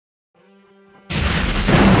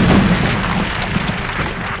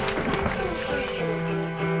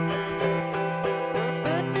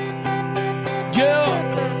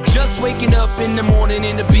Waking up in the morning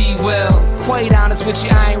and to be well. Quite honest with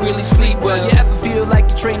you, I ain't really sleep well. You ever feel like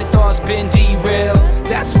your train of thought's been derailed?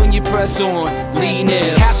 That's when you press on, lean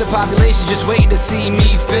in. Half the population just waiting to see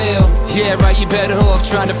me fail. Yeah, right, you better off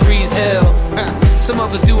trying to freeze hell. Some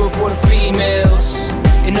of us do it for the females,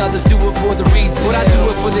 and others do it for the retail. But I do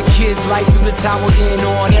it for the kids, life through the towel in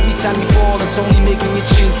on. Every time you fall, it's only making your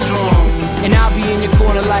chin strong. And I'll be in your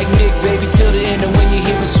corner like Nick, baby, till the end of when you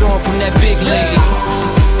hear a song from that big lady.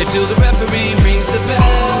 Until the referee rings the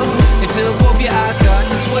bell, until both your eyes start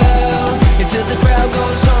to swell, until the crowd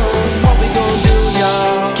goes home. What we gon' do,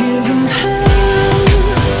 y'all? Give 'em hell,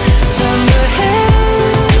 turn the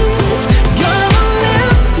heads. Gonna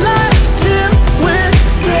live life till we're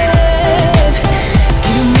dead.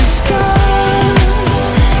 Give me scars,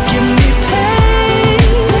 give me pain.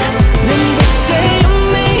 Then they'll say of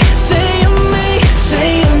me, say of me,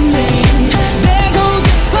 say of me. There goes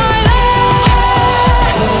the fighter.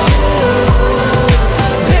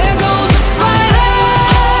 There goes the fighter.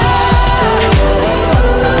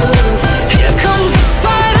 Here comes the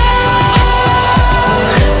fighter.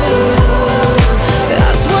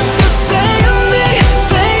 That's what they'll say of me,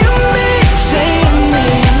 say of me, say of me.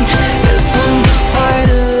 This one's a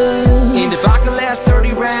fighter. And if I could last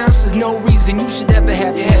 30 rounds, there's no reason you should ever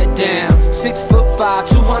have your head down. 6'5",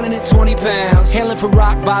 220 pounds, hailing from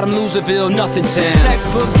rock bottom, Loserville, nothing town.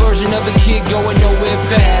 Textbook version of a kid going nowhere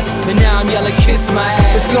fast, and now I'm yelling, kiss my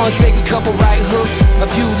ass. It's gonna take a couple right hooks, a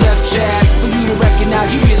few left jabs, for you to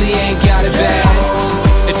recognize you really ain't got it bad.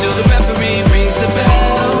 Until the referee rings the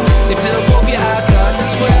bell, until both your eyes start to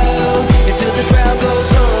swell, until the crowd goes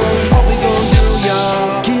home. What we gon' do,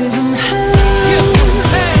 y'all? Give 'em hell,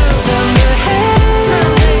 turn the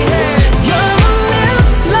heads. Gonna live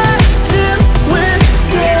life till we're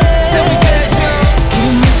dead.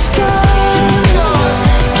 Give me scars,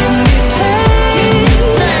 give me pain.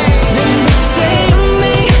 Then they'll say of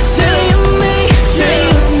me, say of me, say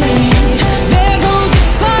of me. There goes the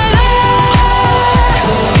fighter.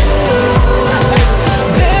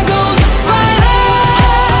 There goes the fighter.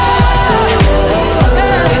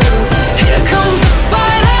 Here comes the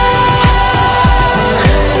fighter.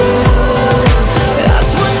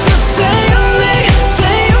 That's what they'll say of me,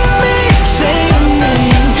 say of me, say of me.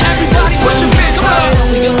 Everybody put your hands up. What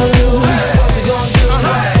we gon' do? What we gon' do?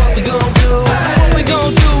 What we gon' do? What we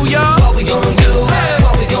gon' do, y'all? What we gon' do?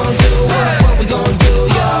 What we gon' do? What we gon' do,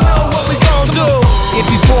 y'all? What we gon' do? If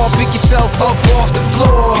you fall, pick yourself up off the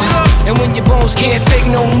floor. And when your bones can't take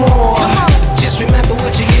no more, just remember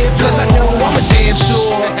what you're here for. 'Cause I know I'm a damn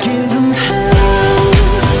sure. Give 'em hell,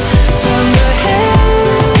 turn the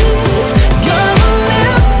heads. Gonna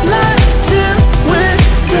live life till we're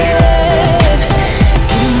dead.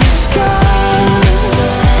 Give me scars,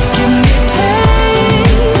 give me pain.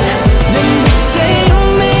 Then they'll say of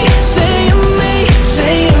me, say of me,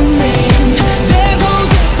 say of me. There goes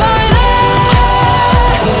the fighter.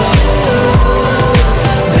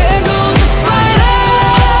 There goes the fighter.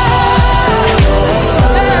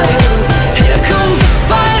 Here comes the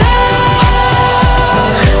fighter.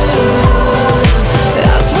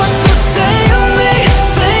 That's what they'll say of me,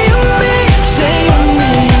 say of me, say of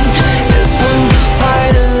me. This one's a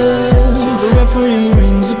fighter. Till the referee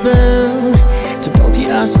rings a bell, till both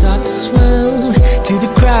your eyes start to swell, till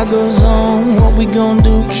the crowd goes on. What we gon'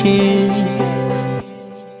 do, kid?